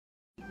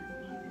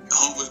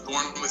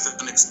born with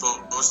an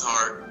exposed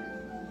heart.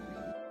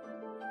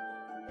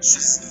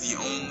 She's the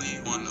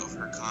only one of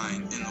her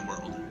kind in the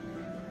world.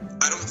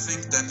 I don't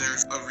think that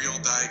there's a real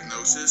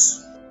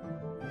diagnosis.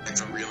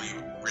 It's a really,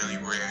 really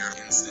rare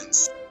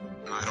instance.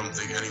 I don't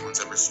think anyone's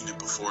ever seen it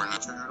before in a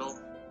turtle.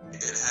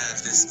 It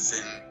has this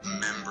thin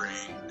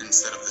membrane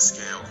instead of the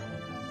scale.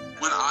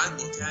 When I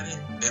look at it,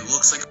 it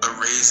looks like a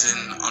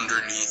raisin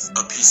underneath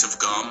a piece of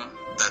gum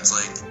that's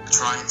like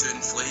trying to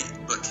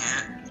inflate but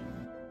can't.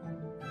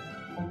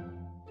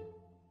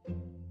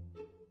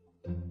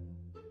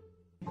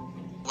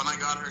 When I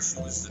got her, she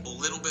was a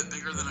little bit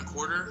bigger than a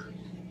quarter.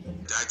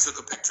 I took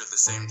a picture the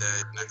same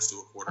day next to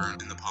a quarter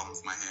in the palm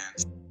of my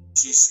hand.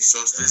 She's so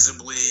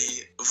visibly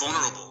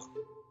vulnerable.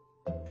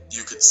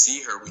 You could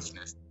see her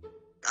weakness.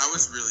 I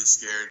was really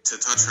scared to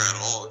touch her at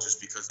all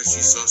just because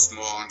she's so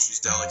small and she's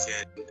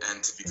delicate,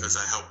 and because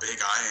of how big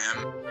I am.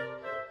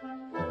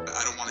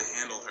 I don't want to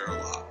handle her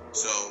a lot,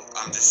 so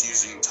I'm just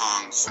using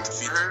tongs to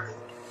feed her.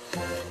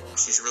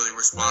 She's really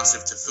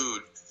responsive to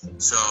food,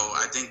 so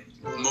I think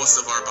most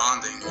of our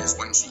bonding is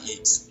when she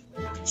eats.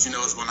 She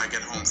knows when I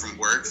get home from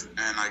work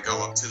and I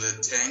go up to the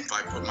tank. If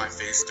I put my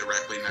face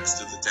directly next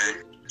to the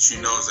tank, she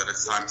knows that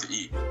it's time to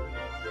eat.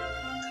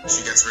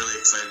 She gets really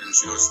excited and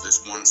she goes to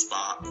this one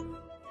spot.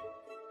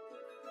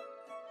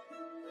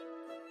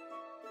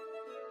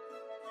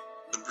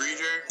 The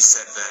breeder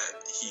said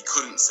that he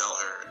couldn't sell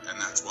her and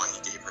that's why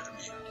he gave her to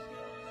me.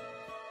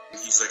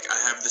 He's like, I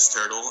have this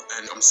turtle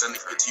and I'm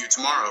sending it to you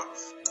tomorrow.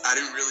 I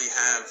didn't really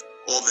have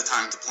all the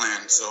time to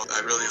plan, so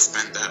I really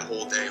spent that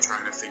whole day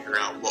trying to figure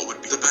out what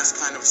would be the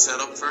best kind of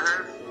setup for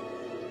her.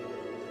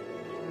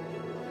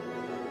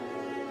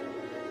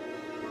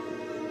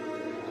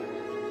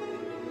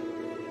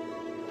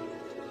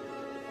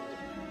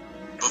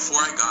 Before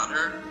I got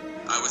her,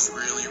 I was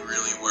really,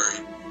 really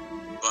worried,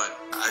 but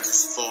I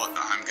just thought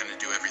I'm gonna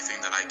do everything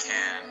that I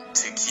can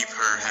to keep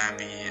her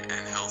happy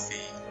and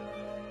healthy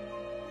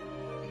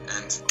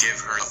and give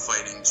her a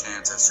fighting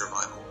chance at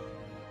survival.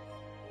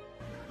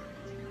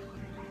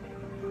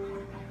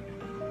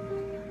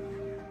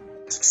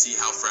 To see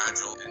how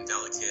fragile and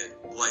delicate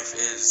life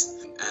is,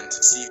 and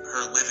to see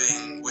her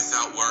living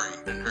without worry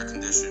in her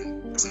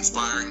condition is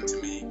inspiring to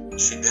me.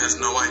 She has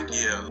no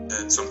idea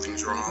that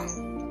something's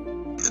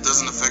wrong. It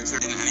doesn't affect her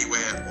in any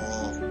way at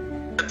all.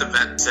 The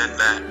vet said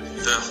that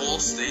the hole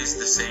stays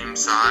the same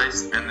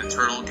size and the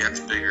turtle gets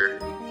bigger.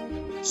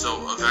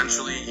 So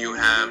eventually you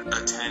have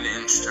a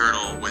 10-inch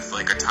turtle with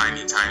like a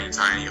tiny, tiny,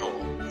 tiny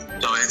hole.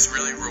 So it's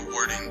really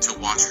rewarding to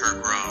watch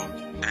her grow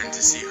and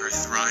to see her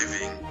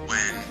thriving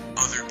when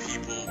other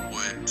people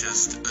would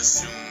just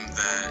assume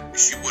that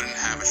she wouldn't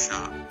have a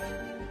shot.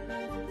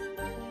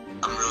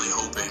 I'm really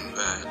hoping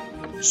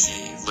that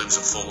she lives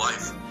a full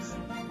life,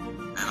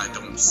 and I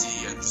don't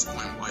see at this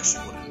point why she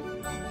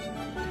wouldn't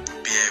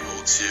be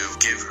able to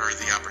give her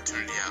the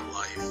opportunity at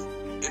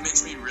life. It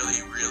makes me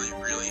really, really,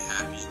 really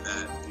happy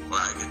that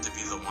I get to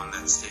be the one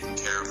that's taking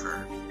care of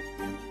her.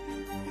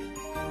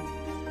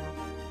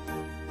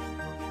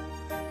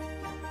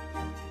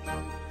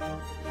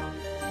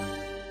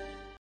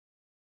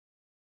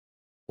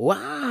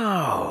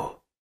 Wow!